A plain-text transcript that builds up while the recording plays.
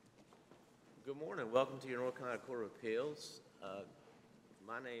Good morning. Welcome to your North Carolina Court of Appeals.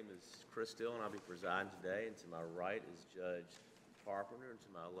 My name is Chris Dill, and I'll be presiding today. And to my right is Judge Carpenter, and to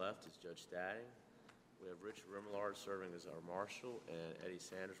my left is Judge Stadding. We have Rich Remillard serving as our marshal, and Eddie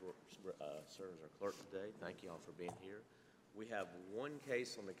Sanders serving as our clerk today. Thank you all for being here. We have one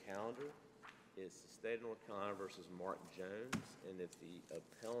case on the calendar. It's the State of North Carolina versus Mark Jones. And if the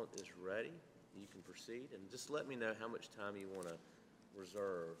appellant is ready, you can proceed. And just let me know how much time you want to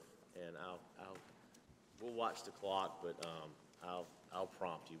reserve, and we'll watch the clock, but I'll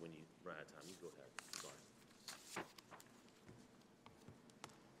prompt you when you run out of time. You go ahead. Sorry.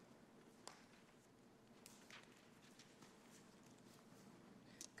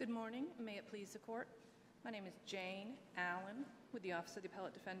 Good morning, and may it please the court. My name is Jane Allen with the Office of the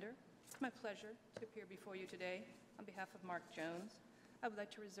Appellate Defender. It's my pleasure to appear before you today on behalf of Mark Jones. I would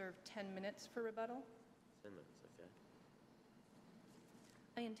like to reserve 10 minutes for rebuttal. 10 minutes, okay.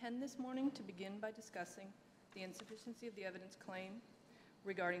 I intend this morning to begin by discussing the insufficiency of the evidence claim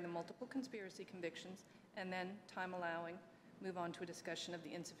regarding the multiple conspiracy convictions, and then, time allowing, move on to a discussion of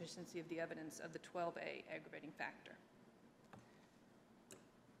the insufficiency of the evidence of the 12A aggravating factor.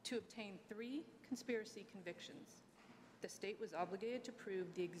 To obtain 3 conspiracy convictions, the state was obligated to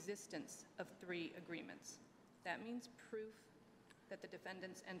prove the existence of 3 agreements. That means proof that the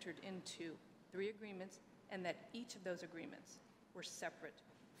defendants entered into 3 agreements and that each of those agreements were separate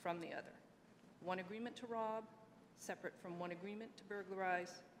from the other. One agreement to rob, separate from one agreement to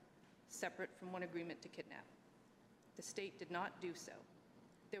burglarize, separate from one agreement to kidnap. The state did not do so.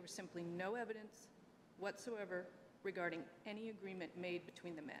 There was simply no evidence whatsoever regarding any agreement made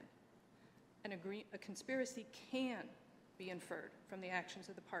between the men. A conspiracy can be inferred from the actions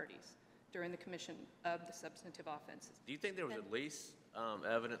of the parties during the commission of the substantive offenses. Do you think there was at least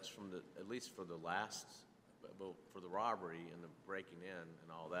evidence from at least for the last, for the robbery and the breaking in and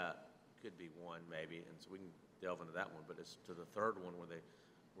all that? Could be one maybe, and so we can delve into that one. But it's to the third one where they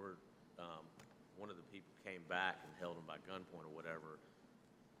were, one of the people came back and held him by gunpoint or whatever.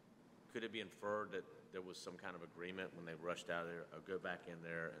 Could it be inferred that there was some kind of agreement when they rushed out of there, or go back in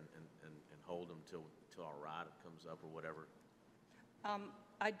there and hold them till our ride comes up or whatever?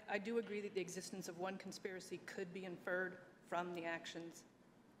 I do agree that the existence of one conspiracy could be inferred from the actions.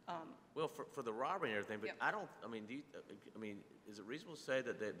 Well, for the robbery and everything, but yep. Is it reasonable to say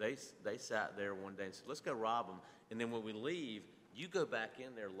that they sat there one day and said, let's go rob them, and then when we leave, you go back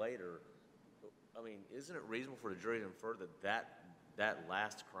in there later? I mean, isn't it reasonable for the jury to infer that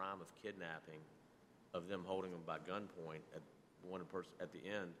last crime of kidnapping, of them holding them by gunpoint at at the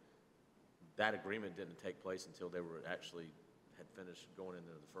end, that agreement didn't take place until they were actually had finished going in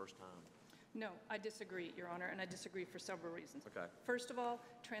there the first time? No, I disagree, Your Honor, and I disagree for several reasons. Okay. First of all,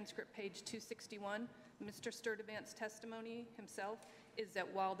 transcript page 261, Mr. Sturdivant's testimony himself is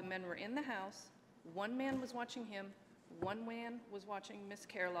that while the men were in the house, one man was watching him, one man was watching Miss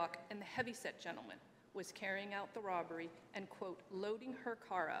Carlock, and the heavyset gentleman was carrying out the robbery and, quote, loading her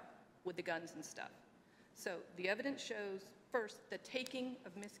car up with the guns and stuff. So the evidence shows, first, the taking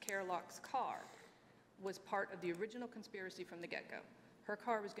of Miss Carlock's car was part of the original conspiracy from the get-go. Her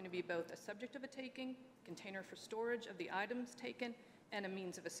car was going to be both a subject of a taking, container for storage of the items taken, and a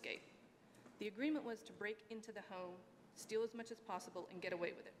means of escape. The agreement was to break into the home, steal as much as possible, and get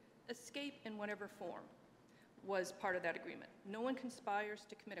away with it. Escape in whatever form was part of that agreement. No one conspires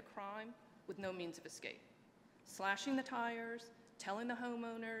to commit a crime with no means of escape. Slashing the tires, telling the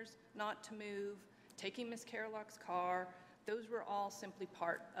homeowners not to move, taking Miss Carlock's car, those were all simply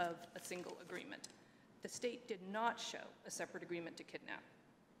part of a single agreement. The state did not show a separate agreement to kidnap.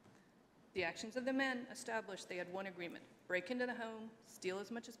 The actions of the men established they had one agreement: break into the home, steal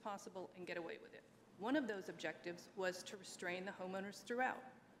as much as possible, and get away with it. One of those objectives was to restrain the homeowners throughout.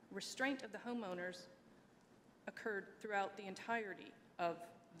 Restraint of the homeowners occurred throughout the entirety of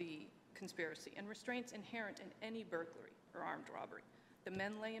the conspiracy, and restraint's inherent in any burglary or armed robbery. The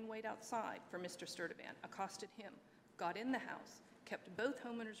men lay in wait outside for Mr. Sturdivant, accosted him, got in the house, kept both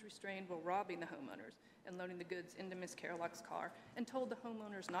homeowners restrained while robbing the homeowners and loading the goods into Miss Carlock's car, and told the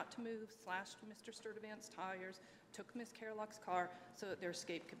homeowners not to move, slashed Mr. Sturdivant's tires, took Miss Carlock's car so that their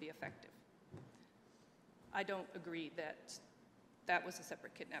escape could be effective. I don't agree that that was a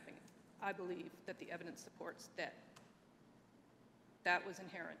separate kidnapping. I believe that the evidence supports that that was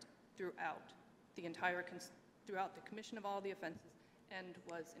inherent throughout throughout the commission of all the offenses, and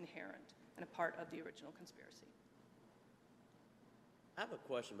was inherent and a part of the original conspiracy. I have a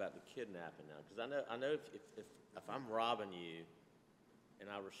question about the kidnapping now, because I know if I'm robbing you and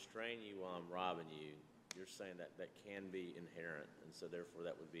I restrain you while I'm robbing you, you're saying that can be inherent, and so therefore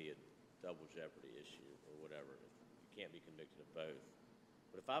that would be a double jeopardy issue or whatever. You can't be convicted of both.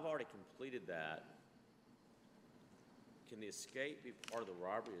 But if I've already completed that, can the escape be part of the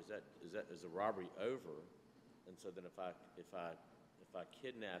robbery? Is the robbery over? And so then if I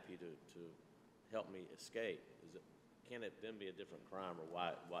kidnap you to help me escape, can it then be a different crime, or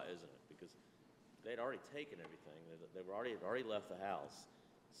why isn't it? Because they'd already taken everything. They were already left the house.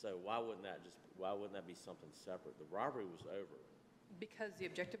 So why wouldn't that be something separate? The robbery was over. Because the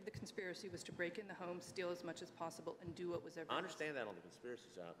objective of the conspiracy was to break in the home, steal as much as possible, and do what was ever. I understand that on the conspiracy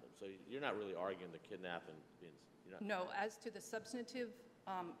side. So you're not really arguing the kidnapping being. No, as to the substantive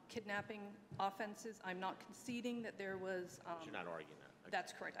kidnapping offenses, I'm not conceding that there was. You're not arguing that. Okay.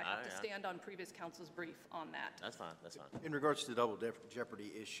 That's correct. I have to stand on previous counsel's brief on that. That's fine. That's fine. In regards to the double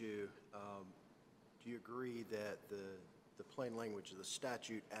jeopardy issue, do you agree that the plain language of the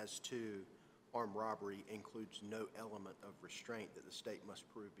statute as to armed robbery includes no element of restraint that the state must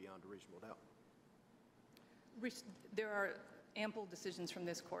prove beyond a reasonable doubt? There are ample decisions from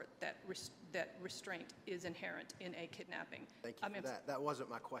this court that restraint is inherent in a kidnapping. Thank you for that. That wasn't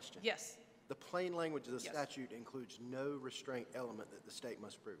my question. Yes. The plain language of the Yes. statute includes no restraint element that the state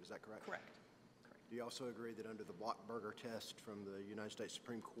must prove. Is that correct? Correct. Do you also agree that under the Blockberger test from the United States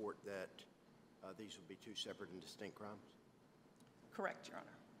Supreme Court that these would be two separate and distinct crimes? Correct, Your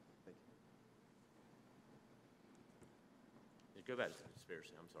Honor. Thank you. Go back to the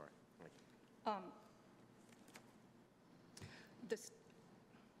conspiracy. I'm sorry. Thank you.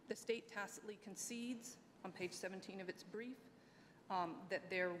 The state tacitly concedes on page 17 of its brief that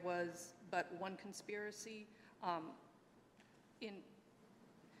there was but one conspiracy. On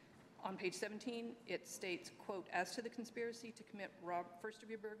page 17, it states, quote, as to the conspiracy to commit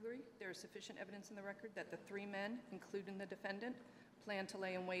first-degree burglary, there is sufficient evidence in the record that the three men, including the defendant, planned to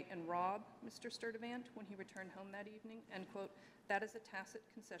lay in wait and rob Mr. Sturdivant when he returned home that evening, end quote. That is a tacit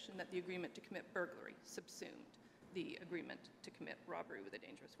concession that the agreement to commit burglary subsumed the agreement to commit robbery with a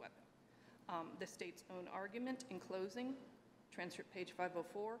dangerous weapon. The state's own argument in closing, transcript page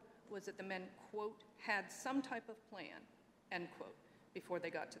 504, was that the men, quote, had some type of plan, end quote, before they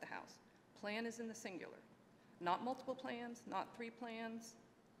got to the house. Plan is in the singular. Not multiple plans, not three plans,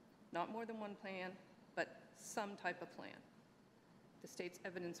 not more than one plan, but some type of plan. The state's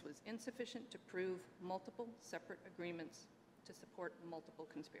evidence was insufficient to prove multiple separate agreements to support multiple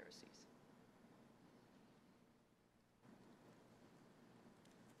conspiracies.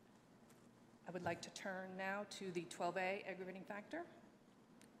 I would like to turn now to the 12A aggravating factor.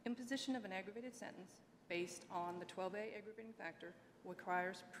 Imposition of an aggravated sentence based on the 12A aggravating factor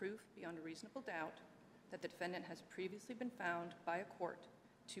requires proof beyond a reasonable doubt that the defendant has previously been found by a court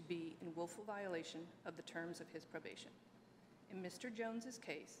to be in willful violation of the terms of his probation. In Mr. Jones's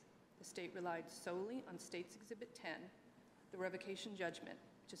case, the state relied solely on State's Exhibit 10, the revocation judgment,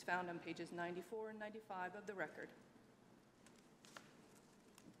 which is found on pages 94 and 95 of the record,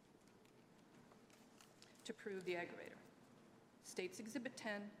 to prove the aggravator. State's Exhibit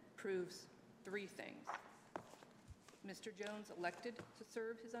 10 proves three things. Mr. Jones elected to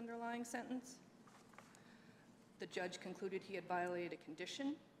serve his underlying sentence. The judge concluded he had violated a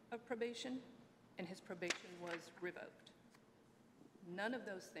condition of probation, and his probation was revoked. None of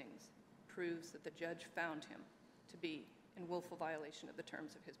those things proves that the judge found him to be in willful violation of the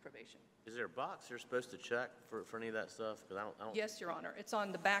terms of his probation. Is there a box you're supposed to check for any of that stuff? Because I don't. Yes, Your Honor. It's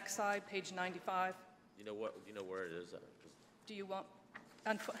on the back side, page 95. You know what? You know where it is? Do you want?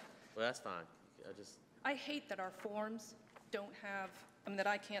 Well, that's fine. I hate that our forms don't have, that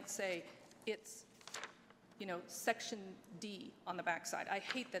I can't say it's, section D on the backside. I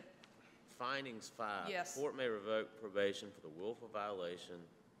hate that. Findings 5. Yes. Court may revoke probation for the willful violation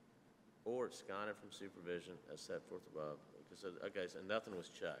or absconded from supervision as set forth above. Okay, so nothing was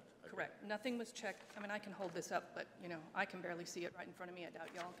checked. Okay. Correct. Nothing was checked. I can hold this up, but, I can barely see it right in front of me. I doubt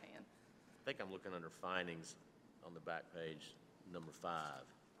y'all can. I think I'm looking under findings on the back page, number 5.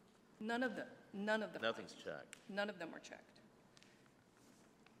 None of them. Nothing's checked. None of them were checked.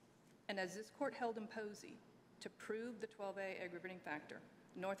 And as this court held in Posey, to prove the 12A aggravating factor,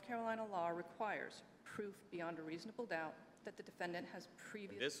 North Carolina law requires proof beyond a reasonable doubt that the defendant has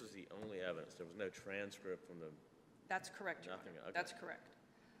previously. And this was the only evidence. There was no transcript from the. That's correct, Your Honor. Okay. That's correct.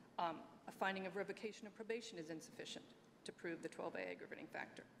 A finding of revocation of probation is insufficient to prove the 12A aggravating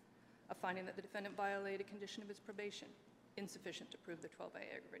factor. A finding that the defendant violated a condition of his probation, insufficient to prove the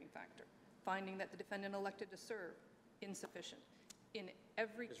 12A aggravating factor. Finding that the defendant elected to serve, insufficient. In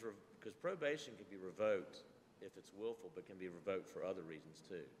every. Because probation can be revoked if it's willful, but can be revoked for other reasons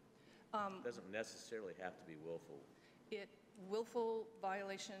too. It doesn't necessarily have to be willful. Willful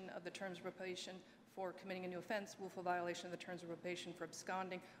violation of the terms of probation for committing a new offense, willful violation of the terms of probation for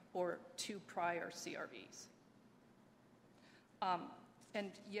absconding, or 2 prior CRVs.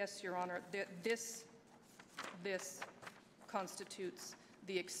 And yes, Your Honor, this constitutes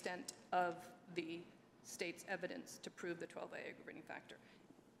the extent of the state's evidence to prove the 12A aggravating factor.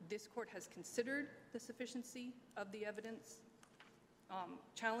 This court has considered the sufficiency of the evidence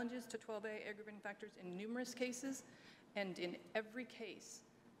challenges to 12A aggravating factors in numerous cases, and in every case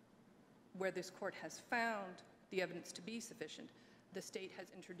where this court has found the evidence to be sufficient, the state has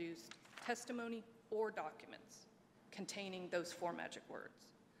introduced testimony or documents containing those 4 magic words.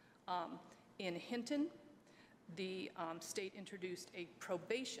 In Hinton, the state introduced a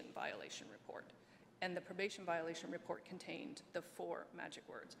probation violation report, and the probation violation report contained the 4 magic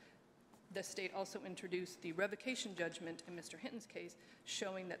words. The state also introduced the revocation judgment in Mr. Hinton's case,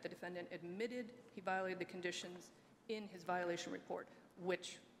 showing that the defendant admitted he violated the conditions in his violation report,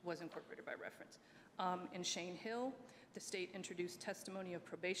 which was incorporated by reference. In Shane Hill, the state introduced testimony of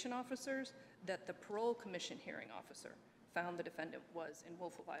probation officers that the parole commission hearing officer found the defendant was in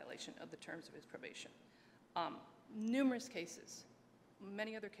willful violation of the terms of his probation. Numerous cases,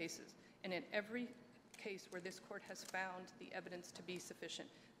 many other cases, and in every case where this court has found the evidence to be sufficient,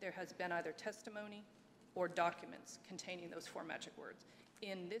 there has been either testimony or documents containing those 4 magic words.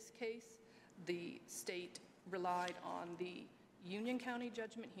 In this case, the state relied on the Union County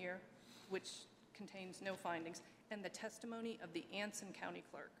judgment here, which contains no findings, and the testimony of the Anson County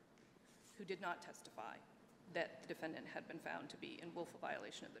clerk, who did not testify that the defendant had been found to be in willful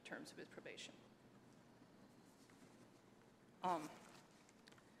violation of the terms of his probation.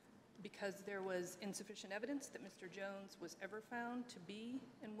 Because there was insufficient evidence that Mr. Jones was ever found to be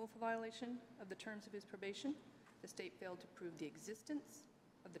in willful violation of the terms of his probation, the state failed to prove the existence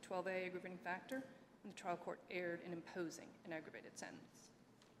of the 12A aggravating factor, and the trial court erred in imposing an aggravated sentence.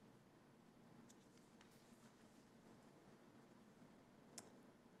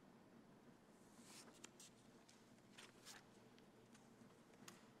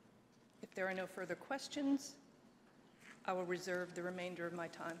 If there are no further questions, I will reserve the remainder of my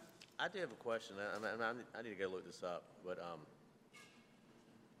time. I do have a question. I need to go look this up, but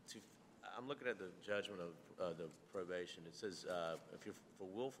I'm looking at the judgment of the probation. It says if you're for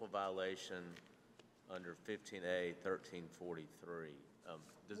willful violation under 15A 1343,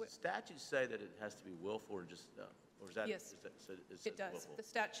 does the statute say that it has to be willful or just or is that? Yes, it does. Willful? The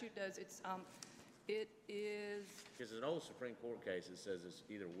statute does. It is. Because in an old Supreme Court case, it says it's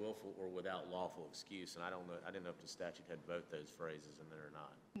either willful or without lawful excuse, and I don't know. I didn't know if the statute had both those phrases in there or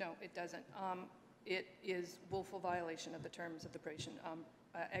not. No, it doesn't. It is willful violation of the terms of the probation,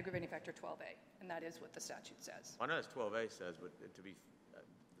 aggravating factor 12A, and that is what the statute says. I know it's 12A says, but to be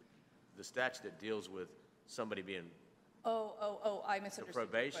the statute that deals with somebody being I misunderstood the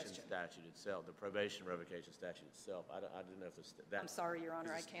probation question. statute itself, the probation revocation statute itself. I didn't know if that. I'm sorry, Your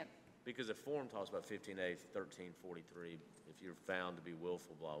Honor, I can't. Because the form talks about 15A 1343, if you're found to be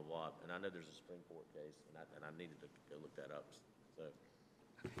willful, blah, blah, blah. And I know there's a Supreme Court case, and I needed to go look that up. So.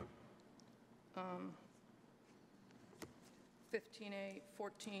 15A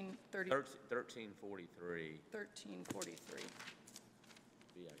 1430. 1343. 1343.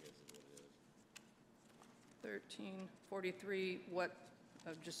 B, I guess is what it is. 1343.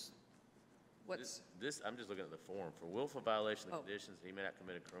 What's? This, I'm just looking at the form. For willful violation of the conditions, he may not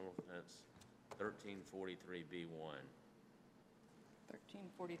commit a criminal offense, 1343B1.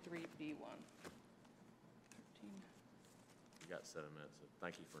 1343B1. You got 7 minutes, so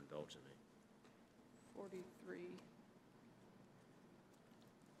thank you for indulging me. 43B1.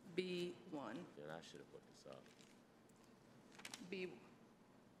 Yeah, I should have looked this up.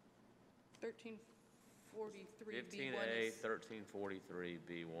 1343B1 15A is,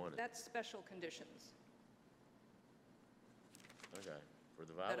 1343B1. that's special conditions Okay, for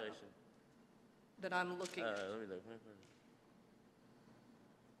the violation. that I'm looking at. Let me look.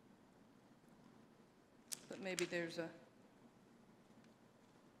 But maybe there's a,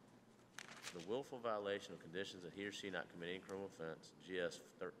 The willful violation of conditions that he or she not commit any criminal offense, GS,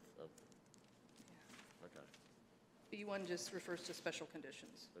 okay, B1 just refers to special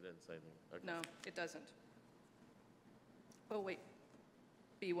conditions. but it didn't say anything. Okay. No, it doesn't. Oh, wait,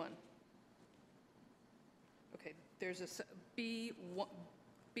 B1. Okay, there's a B1,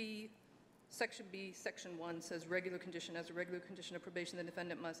 Section B, Section 1 says regular condition. As a regular condition of probation, the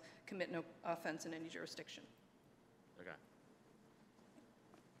defendant must commit no offense in any jurisdiction. Okay.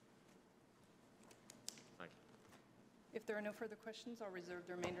 Thank you. If there are no further questions, I'll reserve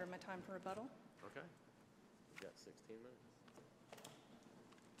the remainder of my time for rebuttal. Okay. We've got 16 minutes.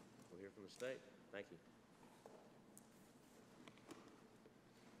 We'll hear from the state. Thank you.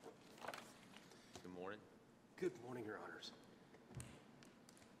 Good morning. Good morning, Your Honors.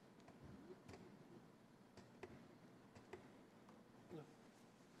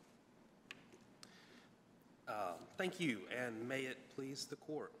 Thank you, and may it please the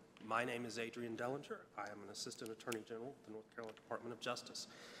court. My name is Adrian Dellinger. I am an Assistant Attorney General at the North Carolina Department of Justice,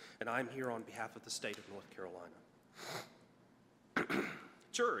 and I'm here on behalf of the state of North Carolina.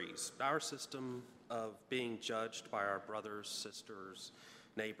 Juries, our system of being judged by our brothers, sisters,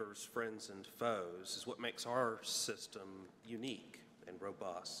 neighbors, friends, and foes is what makes our system unique and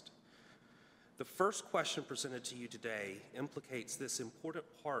robust. The first question presented to you today implicates this important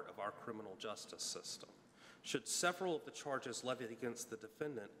part of our criminal justice system. Should several of the charges levied against the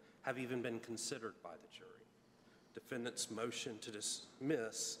defendant have even been considered by the jury? Defendant's motion to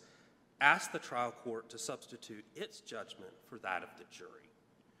dismiss asked the trial court to substitute its judgment for that of the jury,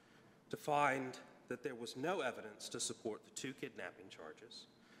 to find that there was no evidence to support the 2 kidnapping charges,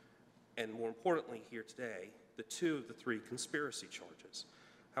 and more importantly here today, the 2 of the 3 conspiracy charges.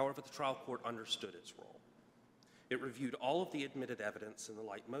 However, the trial court understood its role. It reviewed all of the admitted evidence in the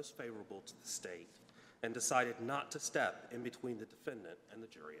light most favorable to the state and decided not to step in between the defendant and the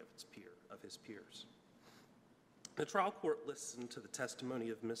jury of his peers. The trial court listened to the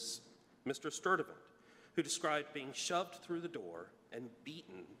testimony of Mr. Sturdivant, who described being shoved through the door and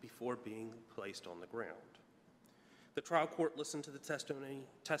beaten before being placed on the ground. The trial court listened to the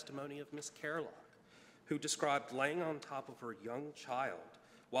testimony of Ms. Carlock, who described laying on top of her young child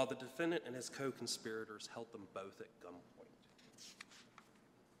while the defendant and his co-conspirators held them both at gunpoint.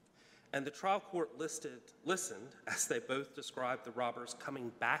 And the trial court listened as they both described the robbers coming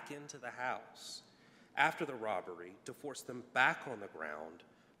back into the house after the robbery to force them back on the ground,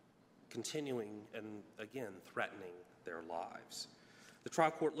 continuing and again threatening their lives. The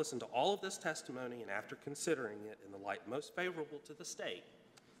trial court listened to all of this testimony and after considering it in the light most favorable to the state,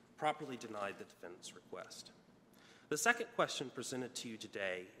 properly denied the defendant's request. The second question presented to you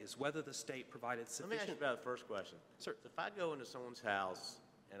today is whether the state provided sufficient... Let me ask you about the first question. Sir. If I go into someone's house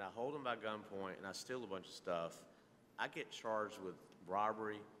and I hold them by gunpoint and I steal a bunch of stuff, I get charged with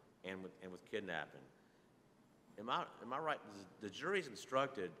robbery and with kidnapping. Am I right? The jury's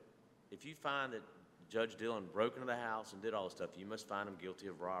instructed, if you find that Judge Dillon broke into the house and did all this stuff, you must find him guilty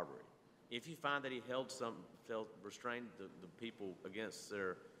of robbery. If you find that he restrained the people against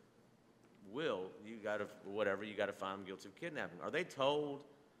their will, you got to find him guilty of kidnapping. Are they told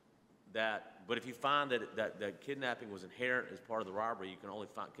that, but if you find that kidnapping was inherent as part of the robbery, you can only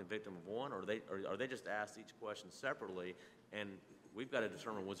convict them of one, or are they just asked each question separately, and we've got to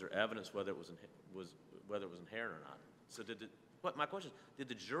determine was there evidence whether it was inherent or not? So my question is, did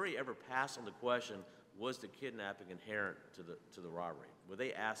the jury ever pass on the question, was the kidnapping inherent to the robbery? Were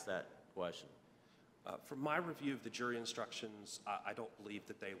they asked that question? From my review of the jury instructions, I don't believe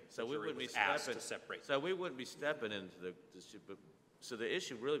that the jury was asked to separate. So we wouldn't be stepping into the issue, so the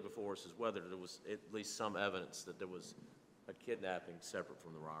issue really before us is whether there was at least some evidence that there was a kidnapping separate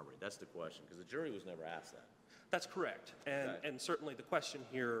from the robbery. That's the question, because the jury was never asked that. That's correct, and certainly the question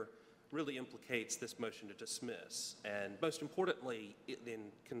here really implicates this motion to dismiss, and most importantly,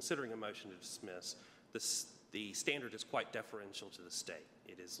 in considering a motion to dismiss, the standard is quite deferential to the state.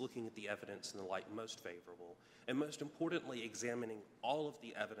 It is looking at the evidence in the light most favorable, and most importantly, examining all of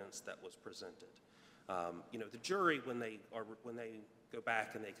the evidence that was presented. The jury, when they go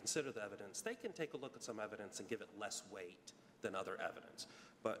back and they consider the evidence, they can take a look at some evidence and give it less weight than other evidence.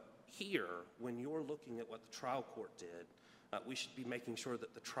 But here, when you're looking at what the trial court did, we should be making sure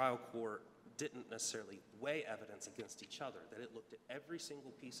that the trial court didn't necessarily weigh evidence against each other, that it looked at every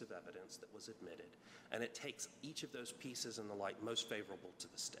single piece of evidence that was admitted, and it takes each of those pieces in the light most favorable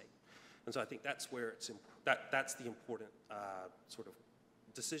to the state. And so I think that's where that's the important sort of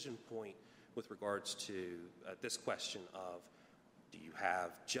decision point with regards to this question of, do you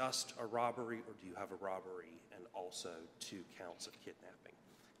have just a robbery or do you have a robbery and also 2 counts of kidnapping?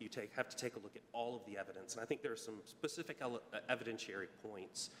 You have to take a look at all of the evidence, and I think there are some specific evidentiary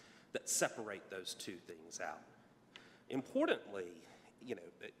points that separate those 2 things out. Importantly,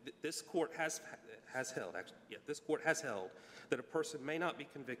 this court has held that a person may not be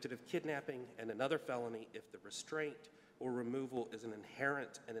convicted of kidnapping and another felony if the restraint or removal is an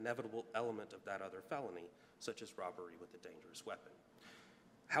inherent and inevitable element of that other felony, such as robbery with a dangerous weapon.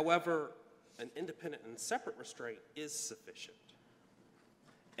 However, an independent and separate restraint is sufficient.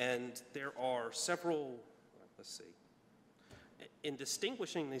 And there are several, in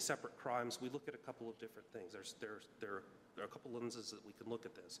distinguishing these separate crimes, we look at a couple of different things. There are a couple lenses that we can look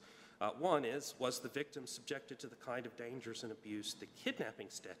at this. One is, was the victim subjected to the kind of dangers and abuse the kidnapping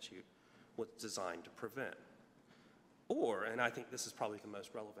statute was designed to prevent? Or, and I think this is probably the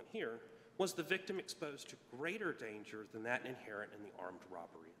most relevant here, was the victim exposed to greater danger than that inherent in the armed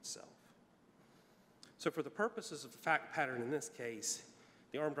robbery itself? So for the purposes of the fact pattern in this case,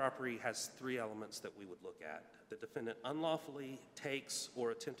 The armed robbery has three elements that we would look at. The defendant unlawfully takes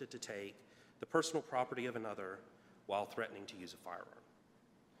or attempted to take the personal property of another while threatening to use a firearm.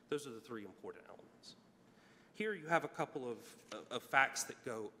 Those are the three important elements. Here you have a couple of facts that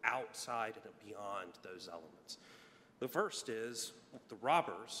go outside and beyond those elements. The first is the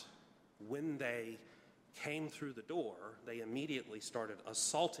robbers, when they came through the door, they immediately started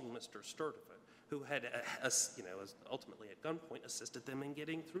assaulting Mr. Sturdivant, who had, ultimately at gunpoint assisted them in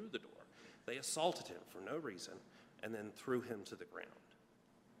getting through the door. They assaulted him for no reason and then threw him to the ground.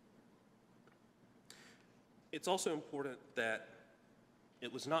 It's also important that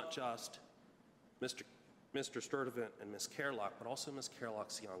it was not just Mr. Sturdivant and Ms. Kerlock, but also Ms.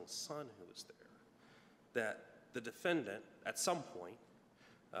 Kerlock's young son who was there. That the defendant, at some point,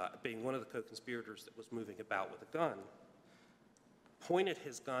 being one of the co-conspirators that was moving about with a gun, pointed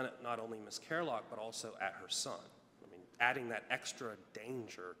his gun at not only Ms. Kerlock, but also at her son. I mean, adding that extra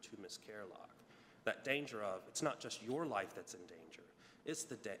danger to Ms. Kerlock. That danger of, it's not just your life that's in danger, it's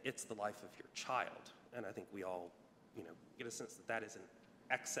the life of your child. And I think we all, get a sense that that is an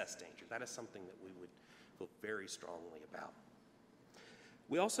excess danger. That is something that we would feel very strongly about.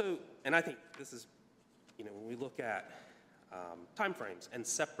 We also, and I think this is, when we look at timeframes and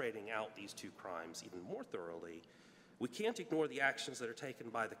separating out these two crimes even more thoroughly, we can't ignore the actions that are taken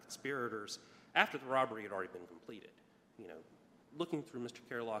by the conspirators after the robbery had already been completed. Looking through Mr.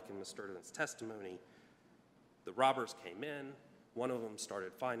 Kerlock and Ms. Sturdivant's testimony, the robbers came in, one of them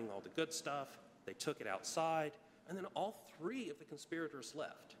started finding all the good stuff, they took it outside, and then all three of the conspirators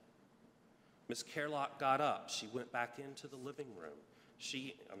left. Ms. Kerlock got up, she went back into the living room.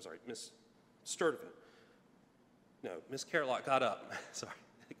 Ms. Sturdivant. No, Ms. Kerlock got up,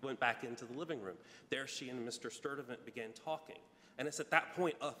 went back into the living room. There she and Mr. Sturdivant began talking. And it's at that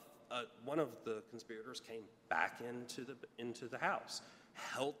point one of the conspirators came back into the house,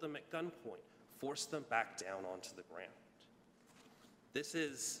 held them at gunpoint, forced them back down onto the ground. This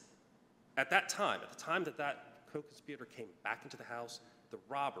is, at the time that co-conspirator came back into the house, the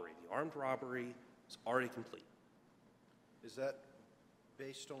armed robbery was already complete. Is that,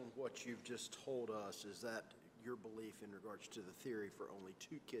 based on what you've just told us, is that your belief in regards to the theory for only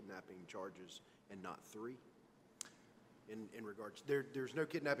 2 kidnapping charges and not 3? In regards, there's no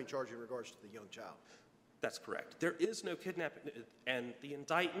kidnapping charge in regards to the young child. That's correct. There is no kidnapping, and the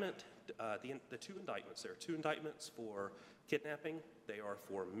indictment, the 2 indictments, there are 2 indictments for kidnapping. They are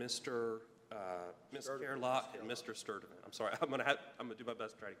for Ms. Kerlock and Mr. Sturdivant. I'm sorry, I'm gonna do my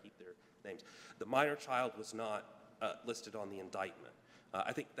best to try to keep their names. The minor child was not listed on the indictment.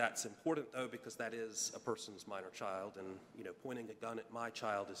 I think that's important, though, because that is a person's minor child, and pointing a gun at my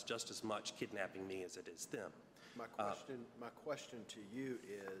child is just as much kidnapping me as it is them. My question to you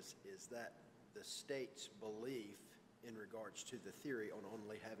is that the state's belief in regards to the theory on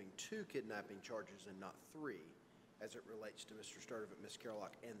only having 2 kidnapping charges and not 3, as it relates to Mr. Sturdivant, Ms.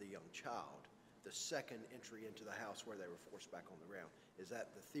 Kerlock, and the young child, the second entry into the house where they were forced back on the ground, is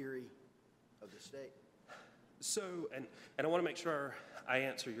that the theory of the state? So, and I want to make sure I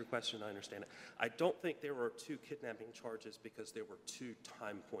answer your question, I understand it. I don't think there were 2 kidnapping charges because there were 2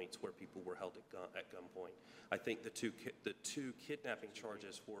 time points where people were held at gunpoint. I think the two kidnapping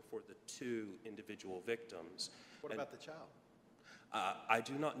charges were for the 2 individual victims. What about the child? I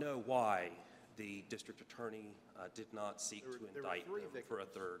do not know why the district attorney did not seek to indict them for a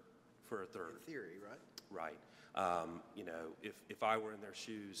third. In theory, right? Right. If I were in their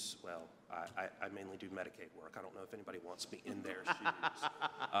shoes, well, I mainly do Medicaid work. I don't know if anybody wants me in their shoes.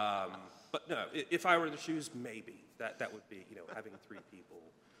 But no, if I were in the shoes, maybe that would be, having 3 people.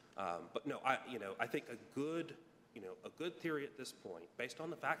 But no, I think a good theory at this point, based on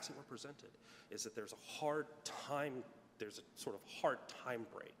the facts that were presented, is that there's a sort of hard time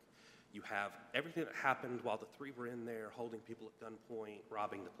break. You have everything that happened while the 3 were in there, holding people at gunpoint,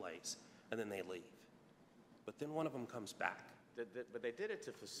 robbing the place, and then they leave. But then one of them comes back. But they did it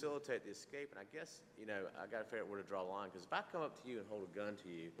to facilitate the escape, and I guess, I got to figure out where to draw a line, because if I come up to you and hold a gun to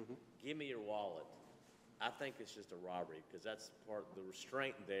you, give me your wallet, I think it's just a robbery, because that's part of the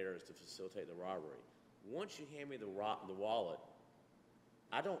restraint there is to facilitate the robbery. Once you hand me the wallet,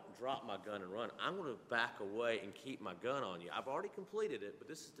 I don't drop my gun and run. I'm going to back away and keep my gun on you. I've already completed it, but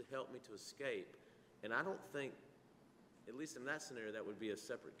this is to help me to escape. And I don't think, at least in that scenario, that would be a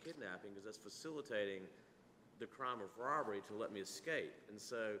separate kidnapping, because that's facilitating the crime of robbery to let me escape. And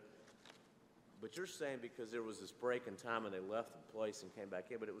so, but you're saying because there was this break in time and they left the place and came back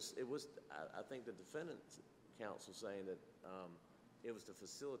in, but I think the defendant's counsel saying that it was to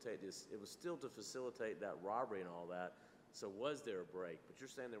facilitate this, it was still to facilitate that robbery and all that. So was there a break? But you're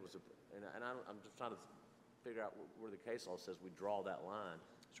saying there was I'm just trying to figure out where the case law says we draw that line.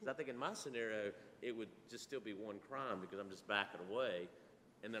 Because I think in my scenario, it would just still be one crime because I'm just backing away,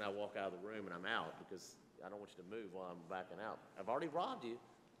 and then I walk out of the room and I'm out because I don't want you to move while I'm backing out. I've already robbed you,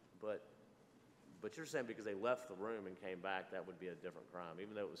 but you're saying because they left the room and came back, that would be a different crime,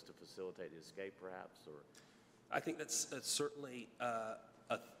 even though it was to facilitate the escape, perhaps, or? I think that's certainly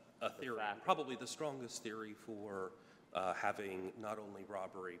a theory, probably the strongest theory for having not only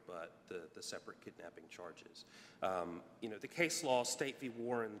robbery but the separate kidnapping charges. You know, the case law, State v.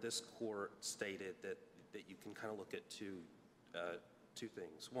 Warren, this court stated that you can kind of look at two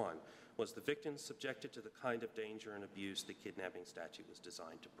things. One, was the victim subjected to the kind of danger and abuse the kidnapping statute was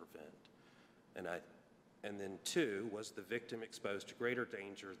designed to prevent? And then two, was the victim exposed to greater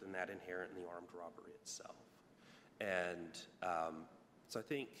danger than that inherent in the armed robbery itself? And so I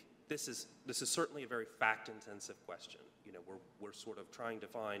think this is certainly a very fact-intensive question. You know, we're sort of trying to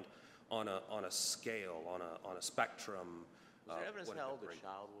find on a scale, on a spectrum. Was there evidence how old the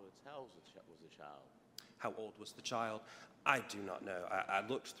child was? How old was the child? How old was the child? I do not know. I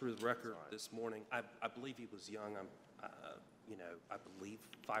looked through the record this morning. I believe he was young. You know, I believe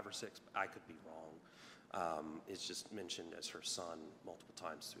 5 or 6. I could be wrong. It's just mentioned as her son multiple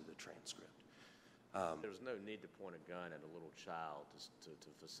times through the transcript. There was no need to point a gun at a little child to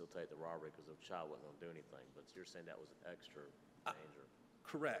facilitate the robbery because the child wasn't going to do anything. But you're saying that was extra danger.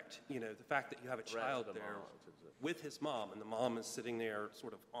 Correct. You know, the fact that you have a child there with his mom, and the mom is sitting there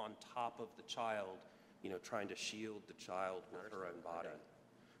sort of on top of the child, you know, trying to shield the child with her own body.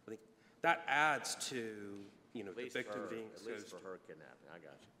 I think that adds to, you know, the victim being exposed. At least for her kidnapping. I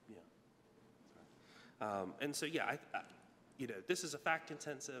got you. Yeah. And so, yeah, you know, this is a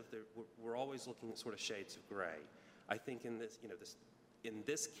fact-intensive. We're always looking at sort of shades of gray. I think in this, you know, in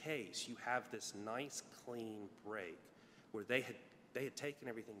this case, you have this nice, clean break where they had taken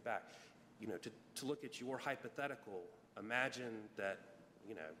everything back. You know, to look at your hypothetical, imagine that,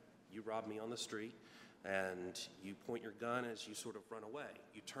 you know, you rob me on the street and you point your gun as you sort of run away.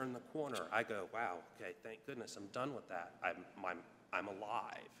 You turn the corner. I go, wow, okay, thank goodness, I'm done with that. I'm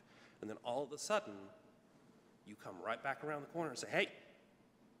alive. And then all of a sudden, you come right back around the corner and say, hey,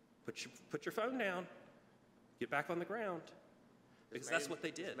 put your phone down, get back on the ground. Because that's what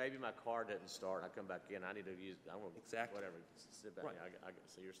they did. Maybe my car didn't start. I come back in. I need to use. I want exactly whatever. Sit back. Right.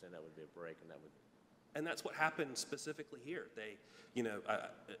 So you're saying that would be a break, and that would. And that's what happened specifically here. They, you know,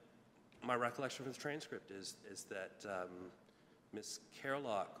 my recollection of the transcript is that Ms.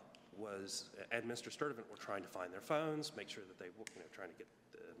 Carlock and Mr. Sturdivant were trying to find their phones, make sure that they were, you know, trying to get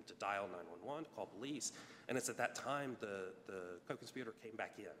them to dial 911, to call police. And it's at that time the co-conspirator came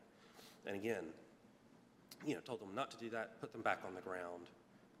back in, and again, you know, told them not to do that, put them back on the ground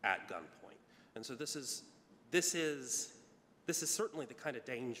at gunpoint. And so this is certainly the kind of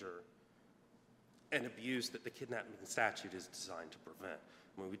danger and abuse that the kidnapping statute is designed to prevent.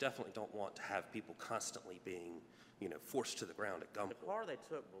 I mean, we definitely don't want to have people constantly being, you know, forced to the ground at gunpoint. The car they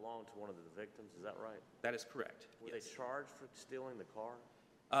took belonged to one of the victims, is that right? That is correct. Were they charged for stealing the car?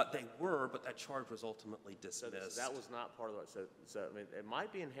 They were, but that charge was ultimately dismissed. So that was not part of it. So I mean, it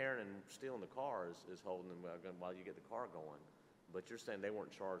might be inherent in stealing the car is holding them while you get the car going, but you're saying they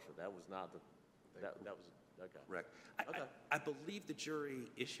weren't charged for that. Was not that was okay. Correct. Okay. I believe the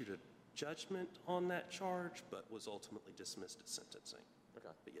jury issued a judgment on that charge, but was ultimately dismissed at sentencing.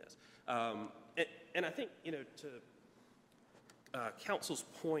 Okay. But yes, and I think, you know, to counsel's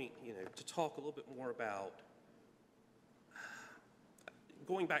point, you know, to talk a little bit more about.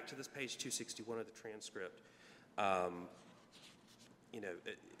 Going back to this page 261 of the transcript, you know,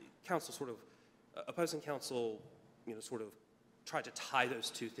 opposing counsel, you know, sort of tried to tie those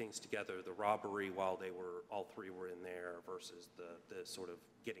two things together, the robbery while all three were in there versus the sort of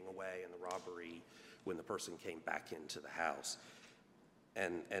getting away and the robbery when the person came back into the house.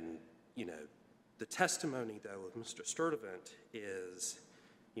 And you know, the testimony, though, of Mr. Sturdivant is,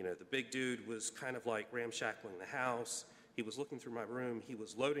 you know, the big dude was kind of like ramshackling the house. He was looking through my room. He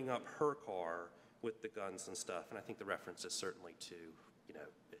was loading up her car with the guns and stuff. And I think the reference is certainly to, you know,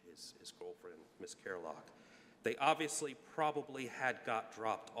 his girlfriend, Miss Carlock. They obviously probably had got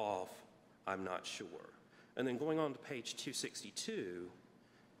dropped off. I'm not sure. And then going on to page 262,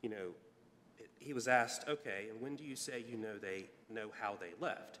 you know, he was asked, okay, and when do you say you know how they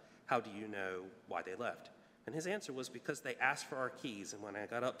left? How do you know why they left? And his answer was because they asked for our keys, and when I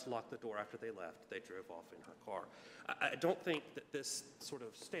got up to lock the door after they left, they drove off in her car. I don't think that this sort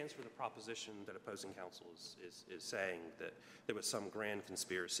of stands for the proposition that opposing counsel is saying that there was some grand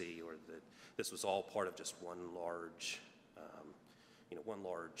conspiracy or that this was all part of just one large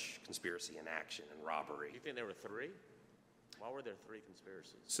conspiracy in action and robbery. You think there were three? Why were there 3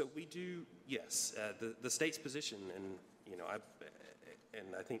 conspiracies? So we do, yes, the state's position, and, you know,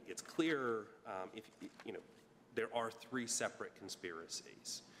 I think it's clear, if, you know, there are 3 separate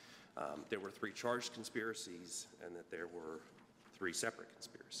conspiracies. There were 3 charged conspiracies, and that there were 3 separate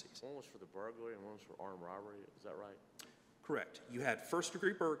conspiracies. One was for the burglary and one was for armed robbery, is that right? Correct. You had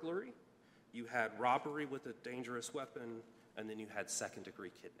first-degree burglary, you had robbery with a dangerous weapon, and then you had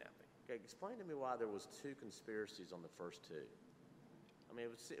second-degree kidnapping. Okay, explain to me why there was 2 conspiracies on the first 2. I mean,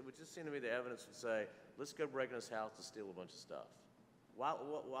 it would just seem to me the evidence would say, let's go break in this house to steal a bunch of stuff. Why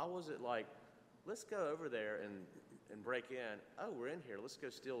was it like, let's go over there and break in, oh, we're in here, let's go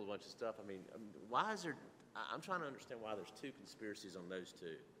steal a bunch of stuff? I mean, why is there, I'm trying to understand why there's 2 conspiracies on those 2.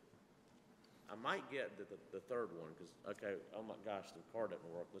 I might get the third one, because, okay, oh my gosh, the car didn't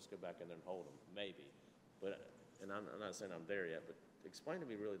work, let's go back in there and hold them, maybe. But, and I'm not saying I'm there yet, but explain to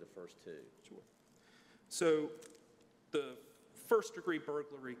me really the first 2. Sure. So the first-degree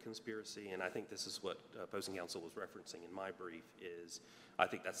burglary conspiracy, and I think this is what opposing counsel was referencing in my brief, is I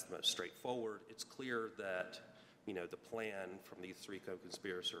think that's the most straightforward. It's clear that, you know, the plan from these 3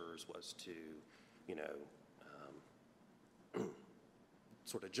 co-conspirators was to, you know,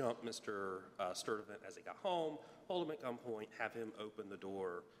 sort of jump Mr. Sturdivant as he got home, hold him at gunpoint, have him open the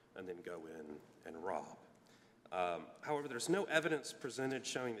door, and then go in and rob. However, there's no evidence presented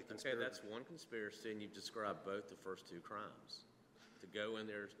showing the conspiracy. Okay, that's one conspiracy, and you've described both the first 2 crimes. To go in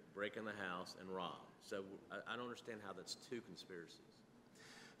there, break in the house, and rob. So I don't understand how that's 2 conspiracies.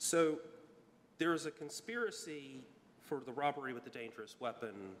 So there is a conspiracy for the robbery with the dangerous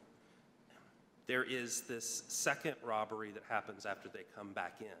weapon. There is this second robbery that happens after they come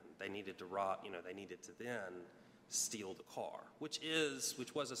back in. They needed to rob, you know, they needed to then steal the car, which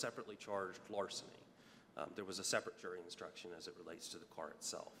was a separately charged larceny. There was a separate jury instruction as it relates to the car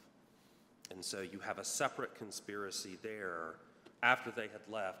itself. And so you have a separate conspiracy there. After they had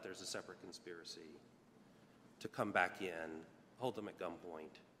left, there's a separate conspiracy to come back in, hold them at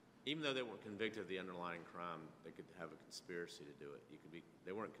gunpoint. Even though they weren't convicted of the underlying crime, they could have a conspiracy to do it.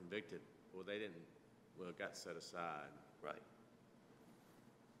 They weren't convicted. Well, they didn't. Well, it got set aside. Right.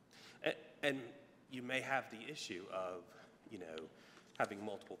 And you may have the issue of, you know, having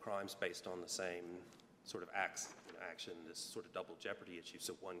multiple crimes based on the same sort of action, this sort of double jeopardy issue.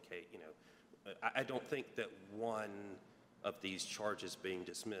 So one case, you know, I don't think that one of these charges being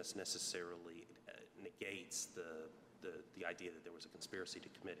dismissed necessarily negates the idea that there was a conspiracy to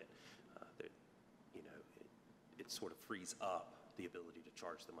commit it. You know, it sort of frees up the ability to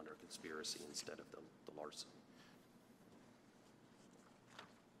charge them under a conspiracy instead of the larceny.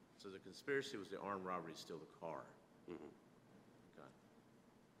 So the conspiracy was the armed robbery to steal the car. Mm-hmm. Okay.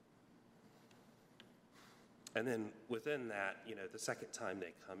 And then within that, you know, the second time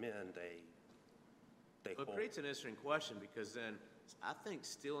they come in, they Well, it creates an interesting question, because then I think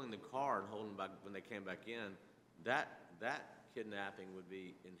stealing the car and holding back when they came back in, that kidnapping would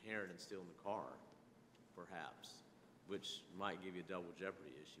be inherent in stealing the car, perhaps, which might give you a double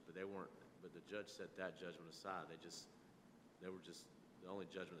jeopardy issue. But they weren't. But the judge set that judgment aside. They were just the only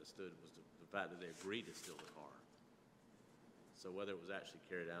judgment that stood was the fact that they agreed to steal the car. So whether it was actually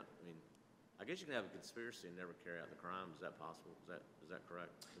carried out, I mean, I guess you can have a conspiracy and never carry out the crime. Is that possible? Is that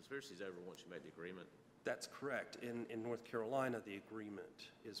correct? Conspiracy is over once you make the agreement. That's correct. In North Carolina, the agreement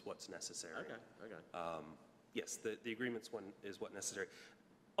is what's necessary. Okay. Yes, the agreement is what's necessary.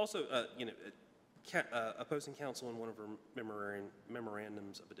 Also, you know, opposing counsel in one of her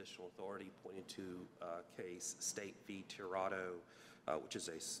memorandums of additional authority pointed to a case, State v. Tirado, which is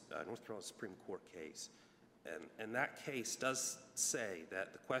a North Carolina Supreme Court case. And that case does say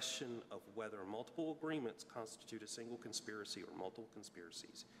that the question of whether multiple agreements constitute a single conspiracy or multiple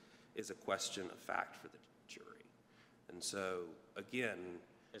conspiracies is a question of fact for the jury. And so, again,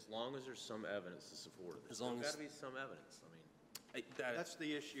 As long as there's some evidence to support it. There's got to be some evidence. I mean, That's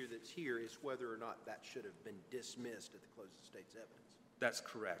the issue that's here, is whether or not that should have been dismissed at the close of the state's evidence. that's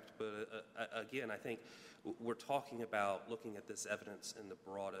correct. But again, I think we're talking about looking at this evidence in the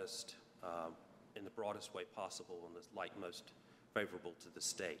broadest way possible, in the light most favorable to the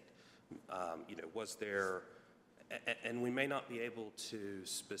state. You know, was there, and we may not be able to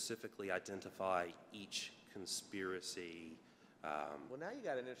specifically identify each conspiracy. well, now you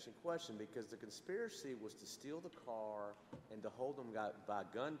got an interesting question, because the conspiracy was to steal the car and to hold them by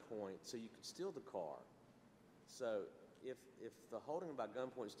gunpoint so you could steal the car. So if the holding them by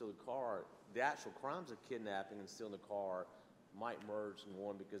gunpoint and steal the car, the actual crimes of kidnapping and stealing the car might merge in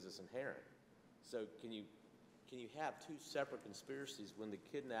one because it's inherent. So can you have 2 separate conspiracies when the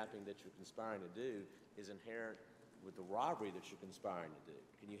kidnapping that you're conspiring to do is inherent with the robbery that you're conspiring to do?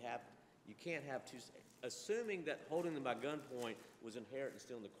 You can't have two, assuming that holding them by gunpoint was inherent in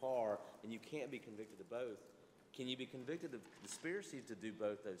stealing the car, and you can't be convicted of both, can you be convicted of conspiracy to do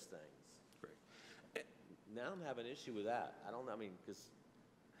both those things? Great. Now I'm having an issue with that. I don't know, I mean, because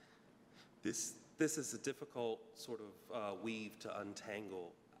This is a difficult sort of weave to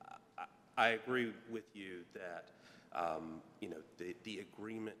untangle. I agree with you that the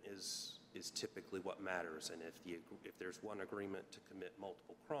agreement is typically what matters, and if there's one agreement to commit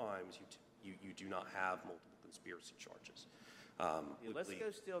multiple crimes, you do not have multiple conspiracy charges. let's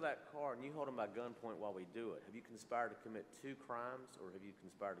go steal that car and you hold them by gunpoint while we do it. Have you conspired to commit 2 crimes, or have you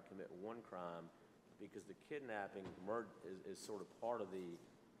conspired to commit 1 crime? Because the kidnapping is sort of part of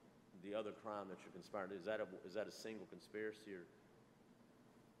the other crime that you're conspiring to do. Is that a single conspiracy, or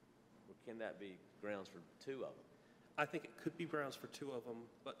can that be grounds for 2 of them? I think it could be grounds for 2 of them,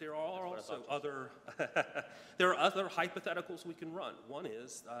 but there are also other there are other hypotheticals we can run. One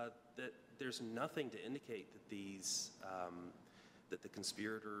is that there's nothing to indicate that that the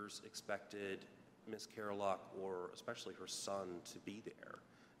conspirators expected Miss Carolock, or especially her son, to be there,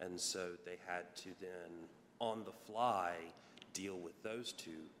 and so they had to then, on the fly, deal with those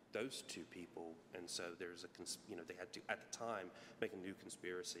two people, and so there's they had to, at the time, make a new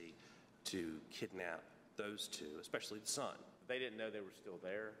conspiracy to kidnap those 2, especially the son. They didn't know they were still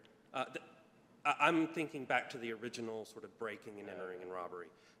there? I'm thinking back to the original sort of breaking and entering and robbery,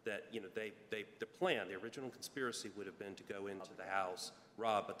 that the original conspiracy would have been to go into the house,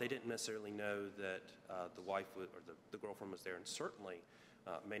 rob, but they didn't necessarily know that the wife or the girlfriend was there, and certainly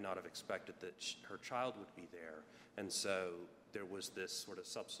may not have expected that her child would be there, and so there was this sort of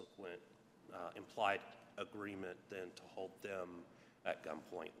subsequent implied agreement then to hold them at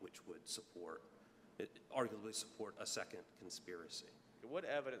gunpoint, which would arguably support a second conspiracy. What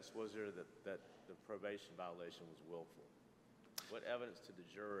evidence was there that the probation violation was willful? What evidence to the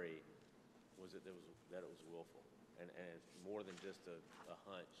jury was it that it was willful, and more than just a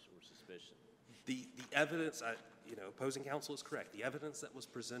hunch or suspicion? The evidence, opposing counsel is correct. The evidence that was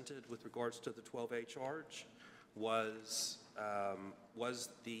presented with regards to the 12A charge was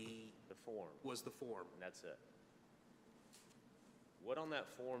the form. Was the form, and that's it. What on that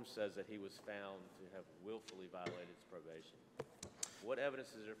form says that he was found to have willfully violated his probation? What evidence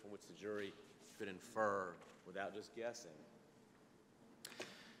is there from which the jury could infer without just guessing?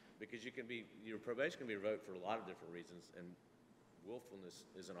 Because your probation can be revoked for a lot of different reasons, and willfulness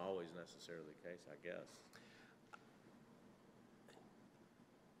isn't always necessarily the case, I guess.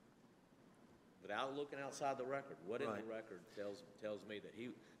 Without looking outside the record, what in the record tells me that he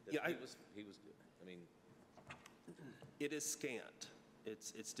was I mean, it is scant.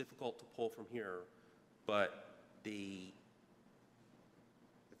 It's difficult to pull from here, but the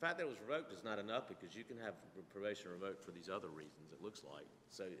fact that it was revoked is not enough, because you can have probation revoked for these other reasons, it looks like.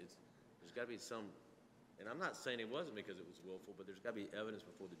 So there's got to be some, and I'm not saying it wasn't because it was willful, but there's got to be evidence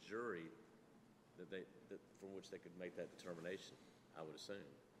before the jury that from which they could make that determination, I would assume.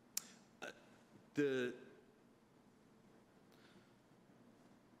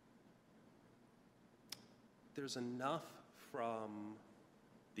 There's enough from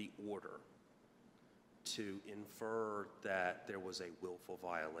the order to infer that there was a willful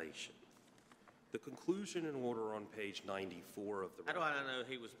violation. The conclusion and order on page 94 of the record. How do I know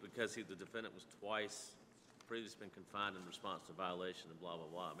because the defendant was twice previously been confined in response to violation and blah, blah,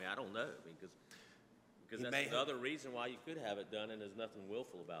 blah? I mean, I don't know, because that's another reason why you could have it done, and there's nothing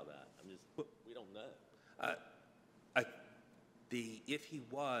willful about that. We don't know. If he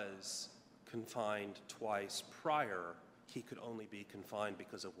was confined twice prior, he could only be confined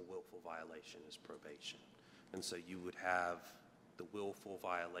because of a willful violation as probation. And so you would have the willful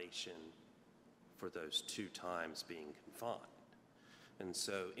violation for those 2 times being confined. And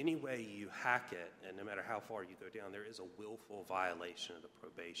so any way you hack it, and no matter how far you go down, there is a willful violation of the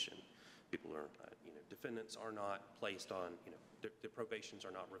probation. People are, defendants are not placed on, their probations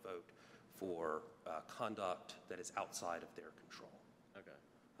are not revoked for conduct that is outside of their control. Okay.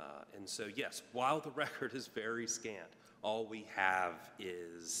 And so, yes, while the record is very scant, all we have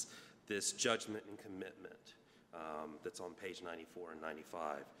is this judgment and commitment that's on page 94 and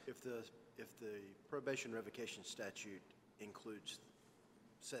 95. If the probation revocation statute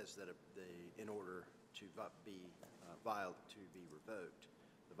says that in order to be revoked,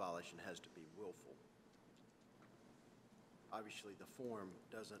 the violation has to be willful. Obviously, the form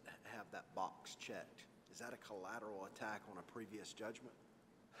doesn't have that box checked. Is that a collateral attack on a previous judgment?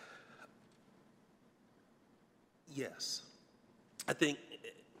 Yes. I think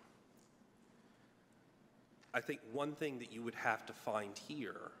one thing that you would have to find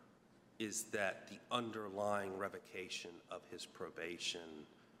here is that the underlying revocation of his probation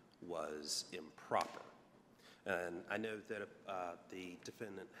was improper. And I know that the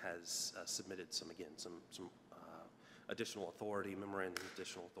defendant has submitted some additional authority, memorandum of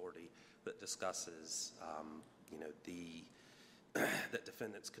additional authority that discusses, that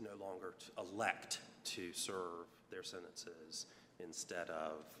defendants can no longer elect to serve their sentences instead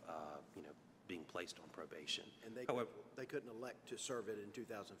of, being placed on probation. And However, they couldn't elect to serve it in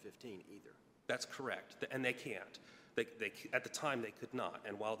 2015 either. that's correct, and they can't. At the time, they could not.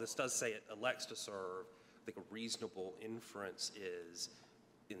 And while this does say it elects to serve, I think a reasonable inference is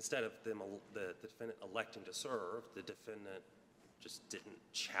instead of the defendant electing to serve, the defendant just didn't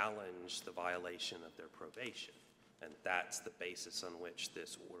challenge the violation of their probation. And that's the basis on which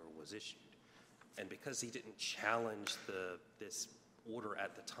this order was issued. And because he didn't challenge this order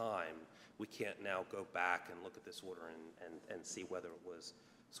at the time, we can't now go back and look at this order and see whether it was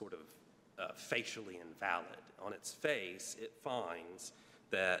sort of facially invalid. On its face, it finds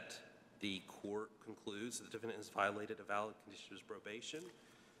that the court concludes that the defendant has violated a valid condition of his probation,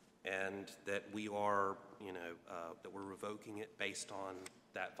 and that we are, that we're revoking it based on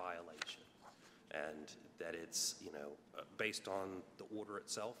that violation, and that it's, based on the order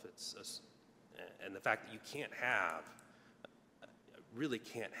itself. And the fact that you really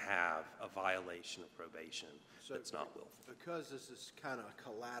can't have a violation of probation that's not willful. Because this is kind of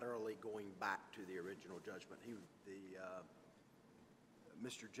collaterally going back to the original judgment,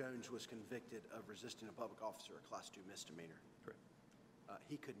 Mr. Jones was convicted of resisting a public officer, a Class 2 misdemeanor. Correct.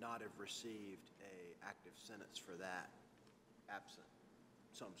 He could not have received an active sentence for that absent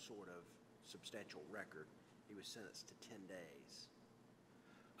some sort of substantial record. He was sentenced to 10 days.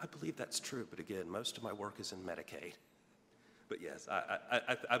 I believe that's true, but again, most of my work is in Medicaid. But yes,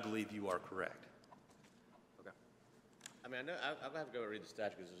 I believe you are correct. Okay. I mean, I know I'll have to go read the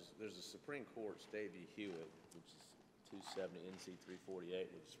statute because there's a Supreme Court, State v. Hewitt, which is 270 NC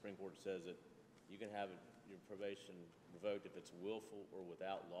 348, which the Supreme Court says that you can have your probation revoked if it's willful or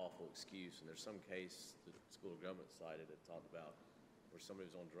without lawful excuse. And there's some case the School of Government cited that talked about where somebody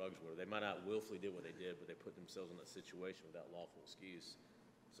was on drugs where they might not willfully did what they did, but they put themselves in that situation without lawful excuse.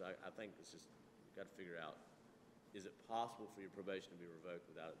 So I think it's just, you've got to figure out, is it possible for your probation to be revoked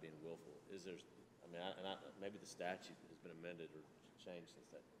without it being willful? Is there, maybe the statute has been amended or changed since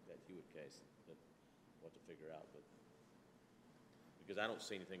that Hewitt case that we'll have to figure out, but because I don't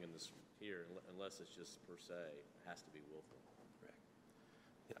see anything in this here unless it's just per se, it has to be willful.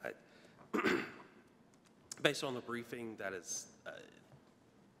 Correct. Yeah, based on the briefing, that is,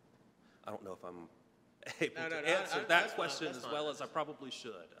 I don't know if I'm able to answer that question as well as I probably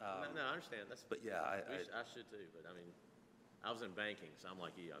should. No, I understand. But yeah, I should too. But I mean, I was in banking, so I'm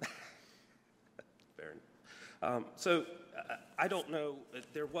like you. Fair enough. So I don't know.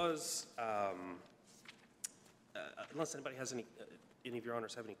 There was, unless anybody has any of your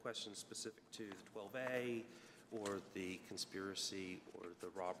honors have any questions specific to the 12A or the conspiracy or the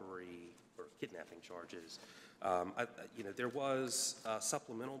robbery or kidnapping charges. There was a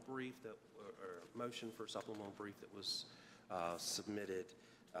supplemental brief or motion for a supplemental brief that was submitted.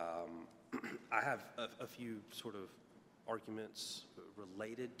 I have a few sort of arguments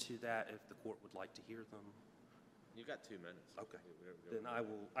related to that if the court would like to hear them. You've got 2 minutes. Okay. Then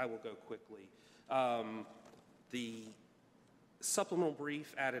I will go quickly. The supplemental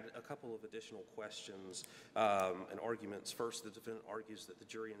brief added a couple of additional questions and arguments. First, the defendant argues that the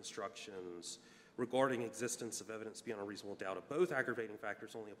jury instructions regarding existence of evidence beyond a reasonable doubt of both aggravating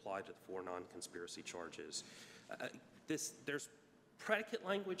factors only apply to the 4 non-conspiracy charges. There's predicate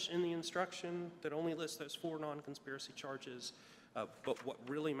language in the instruction that only lists those 4 non-conspiracy charges, but what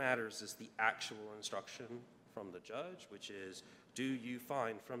really matters is the actual instruction from the judge, which is, do you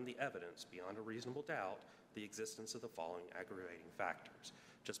find from the evidence beyond a reasonable doubt the existence of the following aggravating factors?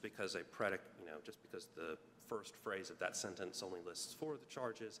 Just because just because the first phrase of that sentence only lists 4 of the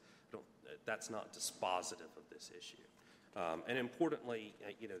charges, that's not dispositive of this issue. And importantly,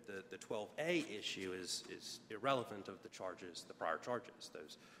 the 12A issue is irrelevant of the charges, the prior charges,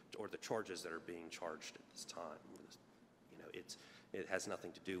 or the charges that are being charged at this time. It has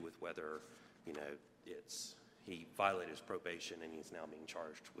nothing to do with whether, he violated his probation and he's now being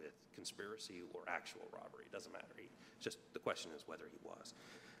charged with conspiracy or actual robbery. It doesn't matter. Just the question is whether he was.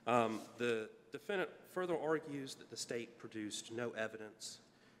 The defendant further argues that the state produced no evidence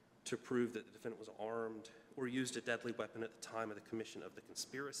to prove that the defendant was armed or used a deadly weapon at the time of the commission of the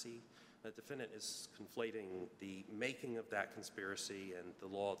conspiracy. The defendant is conflating the making of that conspiracy and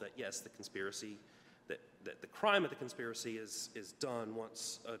the law that, yes, the conspiracy, that the crime of the conspiracy is done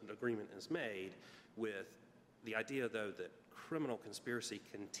once an agreement is made, with the idea, though, that criminal conspiracy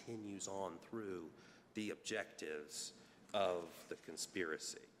continues on through the objectives of the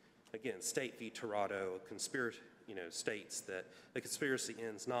conspiracy. Again, State v. Tirado, states that the conspiracy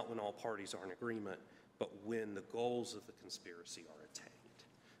ends not when all parties are in agreement, but when the goals of the conspiracy are attained.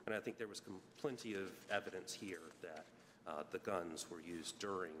 And I think there was plenty of evidence here that the guns were used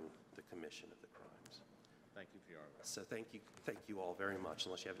during the commission of the crimes. Thank you for your argument. So thank you all very much.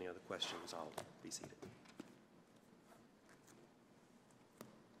 Unless you have any other questions, I'll be seated.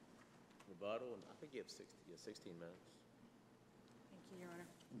 Rebuttal, and I think you have 16 minutes. Thank you, Your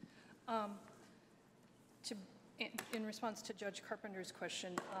Honor. In response to Judge Carpenter's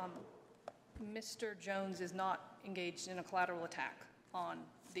question, Mr. Jones is not engaged in a collateral attack on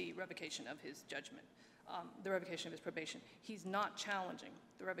the revocation of his judgment, the revocation of his probation. He's not challenging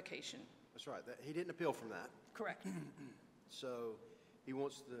the revocation. That's right. He didn't appeal from that. Correct. So he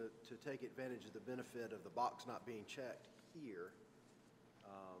wants to take advantage of the benefit of the box not being checked here.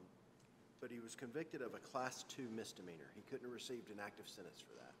 But he was convicted of a Class 2 misdemeanor. He couldn't have received an active sentence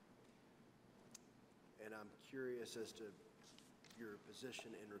for that. And I'm curious as to your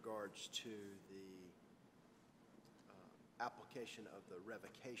position in regards to the application of the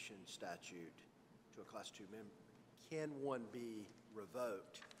revocation statute to a Class 2 member. Can one be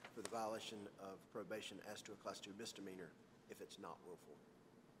revoked for the violation of probation as to a Class 2 misdemeanor if it's not willful?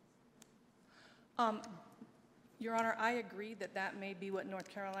 Your Honor, I agree that that may be what North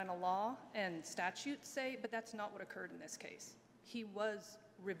Carolina law and statutes say, but that's not what occurred in this case. He was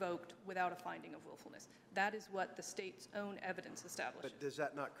revoked without a finding of willfulness. That is what the state's own evidence establishes. But does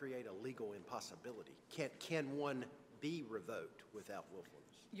that not create a legal impossibility? Can one be revoked without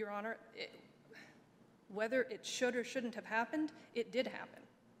willfulness? Your Honor, whether it should or shouldn't have happened, it did happen.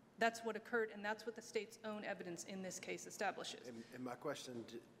 That's what occurred, and that's what the state's own evidence in this case establishes. And my question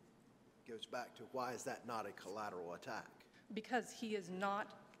goes back to, why is that not a collateral attack? Because he is not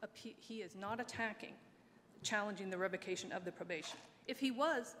attacking, challenging the revocation of the probation. If he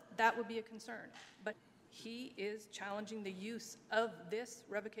was, that would be a concern. But he is challenging the use of this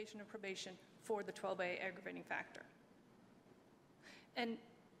revocation of probation for the 12A aggravating factor. And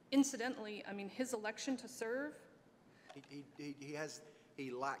incidentally, I mean, his election to serve.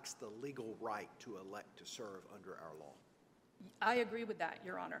 He lacks the legal right to elect to serve under our law. I agree with that,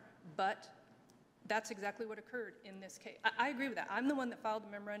 Your Honor, but that's exactly what occurred in this case. I agree with that. I'm the one that filed the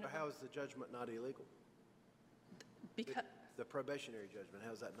memorandum. But how is the judgment not illegal? Because the probationary judgment,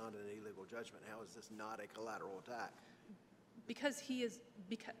 how is that not an illegal judgment? How is this not a collateral attack? Okay.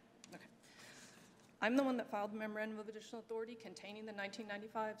 I'm the one that filed the memorandum of additional authority containing the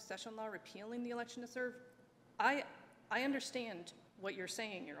 1995 session law repealing the election to serve. I understand what you're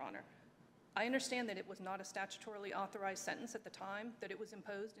saying, Your Honor. I understand that it was not a statutorily authorized sentence at the time that it was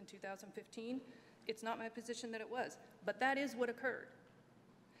imposed in 2015. It's not my position that it was, but that is what occurred.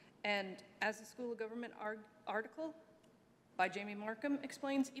 And as the School of Government article by Jamie Markham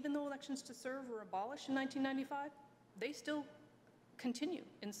explains, even though elections to serve were abolished in 1995, they still continue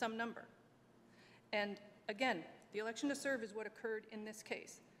in some number. And again, the election to serve is what occurred in this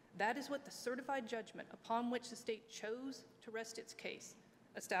case. That is what the certified judgment upon which the state chose to rest its case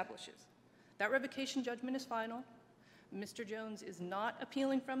establishes. That revocation judgment is final. Mr. Jones is not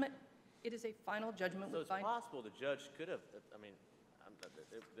appealing from it. It is a final judgment. So it's possible the judge could have,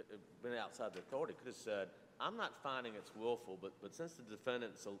 it been outside the authority, could have said, I'm not finding it's willful, but since the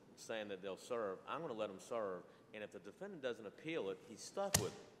defendant's saying that they'll serve, I'm going to let them serve. And if the defendant doesn't appeal it, he's stuck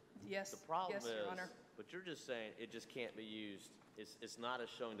with it. Yes, the problem yes, Your Honor. But you're just saying it just can't be used. It's not as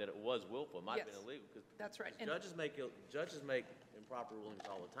showing that it was willful. It might have been illegal. That's right. Judges make improper rulings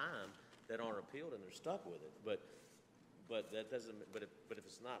all the time that aren't appealed, and they're stuck with it. But that doesn't. But if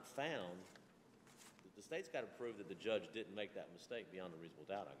it's not found, the state's got to prove that the judge didn't make that mistake beyond a reasonable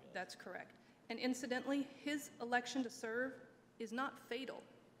doubt, I guess. That's correct. And incidentally, his election to serve is not fatal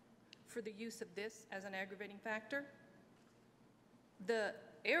for the use of this as an aggravating factor. The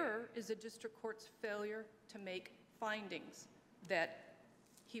error is the district court's failure to make findings that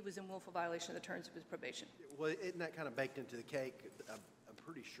he was in willful violation of the terms of his probation. Well, isn't that kind of baked into the cake? I'm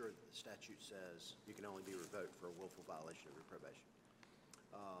pretty sure that the statute says you can only be revoked for a willful violation of your probation.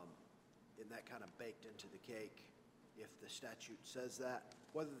 Isn't that kind of baked into the cake if the statute says that?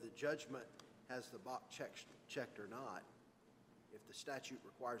 Whether the judgment has the box checked or not, if the statute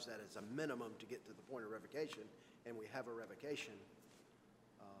requires that as a minimum to get to the point of revocation, and we have a revocation,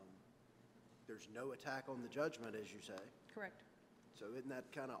 there's no attack on the judgment, as you say. Correct. So isn't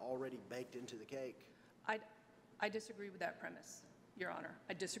that kind of already baked into the cake? I disagree with that premise, Your Honor.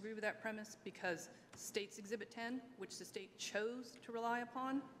 I disagree with that premise because State's Exhibit 10, which the state chose to rely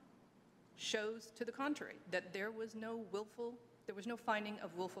upon, shows to the contrary, that there was no finding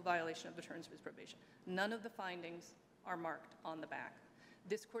of willful violation of the terms of his probation. None of the findings are marked on the back.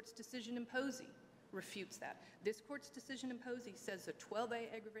 This court's decision in Posey refutes that. This court's decision in Posey says a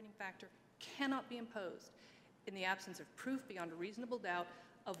 12A aggravating factor cannot be imposed in the absence of proof beyond a reasonable doubt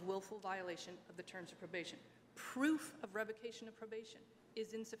of willful violation of the terms of probation. Proof of revocation of probation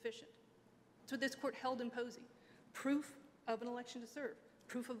is insufficient. That's what this court held in Posey. Proof of an election to serve,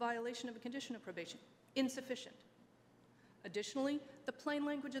 proof of violation of a condition of probation, insufficient. Additionally, the plain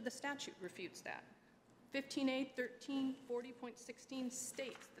language of the statute refutes that. 15A 1340.16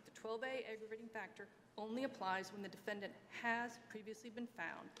 states that the 12A aggravating factor only applies when the defendant has previously been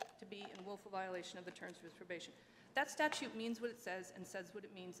found to be in willful violation of the terms of his probation. That statute means what it says and says what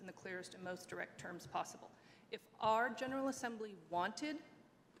it means in the clearest and most direct terms possible. If our General Assembly wanted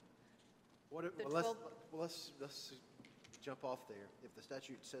let's jump off there. If the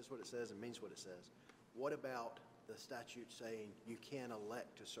statute says what it says and means what it says, what about the statute saying you can't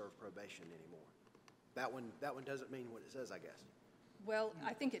elect to serve probation anymore? That one doesn't mean what it says, I guess. Well,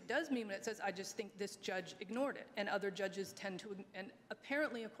 I think it does mean what it says. I just think this judge ignored it, and other judges tend to, and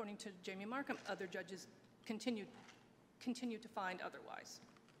apparently, according to Jamie Markham, other judges continue to find otherwise.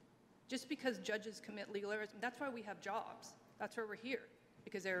 Just because judges commit legal errors, that's why we have jobs. That's why we're here,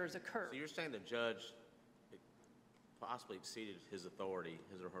 because errors occur. So you're saying the judge possibly exceeded his authority,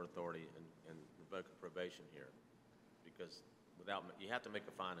 his or her authority, in revoking probation here, because you have to make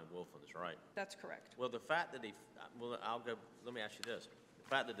a finding of willfulness, right? That's correct. Well, the fact that let me ask you this. The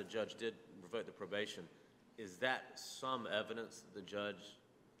fact that the judge did revoke the probation, is that some evidence that the judge,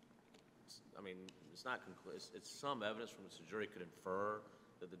 I mean, it's not conclusive, it's some evidence from which the jury could infer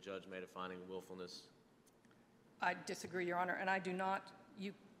that the judge made a finding of willfulness? I disagree, Your Honor, and I do not,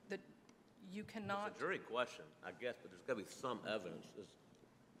 you cannot. It's a jury question, I guess, but there's got to be some evidence.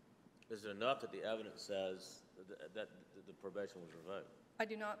 Is it enough that the evidence says that the probation was revoked? I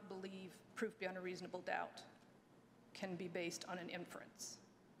do not believe proof beyond a reasonable doubt can be based on an inference.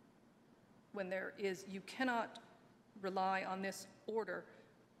 When there is, you cannot rely on this order,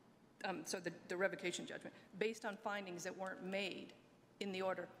 so the revocation judgment, based on findings that weren't made in the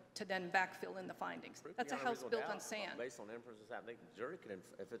order to then backfill in the findings. That's a house built on sand. Based on inferences, I think the jury can,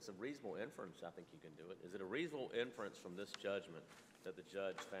 if it's a reasonable inference, I think you can do it. Is it a reasonable inference from this judgment that the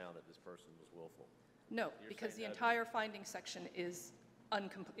judge found that this person was willful? No, because the entire finding section is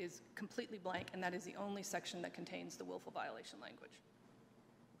completely blank, and that is the only section that contains the willful violation language.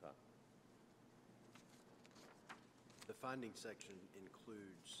 Okay. The finding section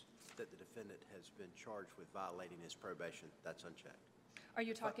includes that the defendant has been charged with violating his probation. That's unchecked. Are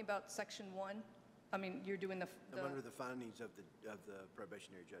you talking about section 1? I mean, you're doing the I'm under the findings of the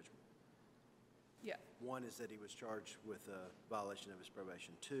probationary judgment. Yeah. 1 is that he was charged with a violation of his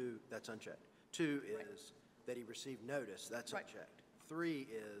probation. 2, that's unchecked. 2 is that he received notice. That's unchecked. 3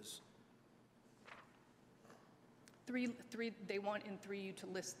 is... 3, they want in 3 you to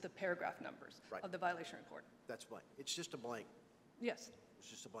list the paragraph numbers of the violation report. That's blank. It's just a blank. Yes. It's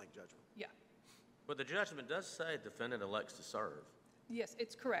just a blank judgment. Yeah. But the judgment does say defendant elects to serve. Yes,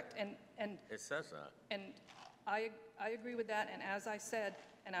 it's correct. And it says that. And I agree with that. And as I said,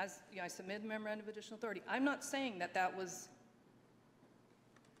 and as I submitted a memorandum of additional authority, I'm not saying that that was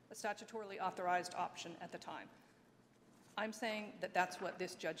a statutorily authorized option at the time. I'm saying that that's what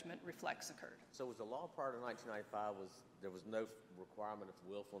this judgment reflects occurred. So was the law prior to 1995 there was no requirement of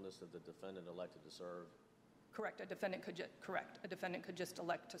willfulness of the defendant elected to serve? Correct. A defendant could just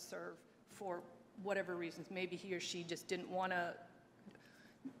elect to serve for whatever reasons. Maybe he or she just didn't want to.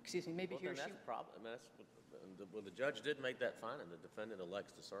 Excuse me. Maybe he or she. That's the problem. I mean, well, the judge did make that finding. The defendant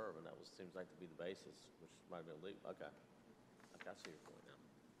elects to serve, and that seems like to be the basis, which might have been legal. Okay, I see your point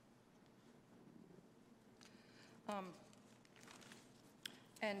now.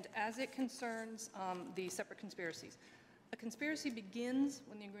 And as it concerns the separate conspiracies, a conspiracy begins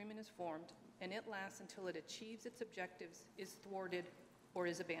when the agreement is formed, and it lasts until it achieves its objectives, is thwarted, or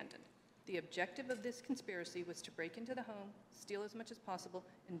is abandoned. The objective of this conspiracy was to break into the home, steal as much as possible,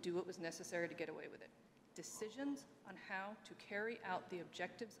 and do what was necessary to get away with it. Decisions on how to carry out the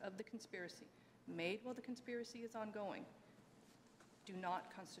objectives of the conspiracy made while the conspiracy is ongoing do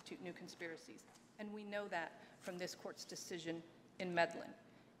not constitute new conspiracies. And we know that from this court's decision in Medlin.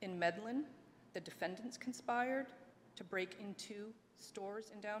 In Medlin, the defendants conspired to break into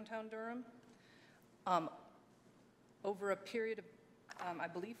stores in downtown Durham. Over a period of, I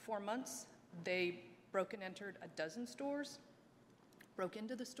believe, 4 months, they broke and entered a dozen stores, broke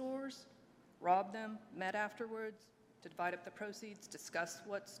into the stores, robbed them, met afterwards to divide up the proceeds, discuss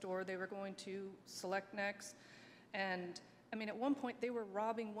what store they were going to select next. And I mean, at one point, they were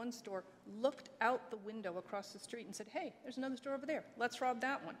robbing one store, looked out the window across the street and said, hey, there's another store over there. Let's rob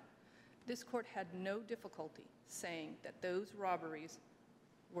that one. This court had no difficulty saying that those robberies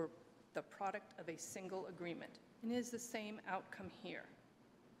were the product of a single agreement, and it is the same outcome here.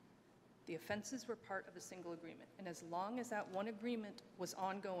 The offenses were part of a single agreement, and as long as that one agreement was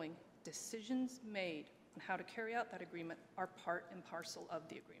ongoing, decisions made on how to carry out that agreement are part and parcel of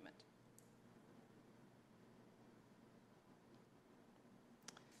the agreement.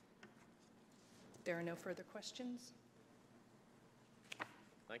 There are no further questions.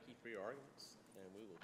 Thank you for your arguments, and we will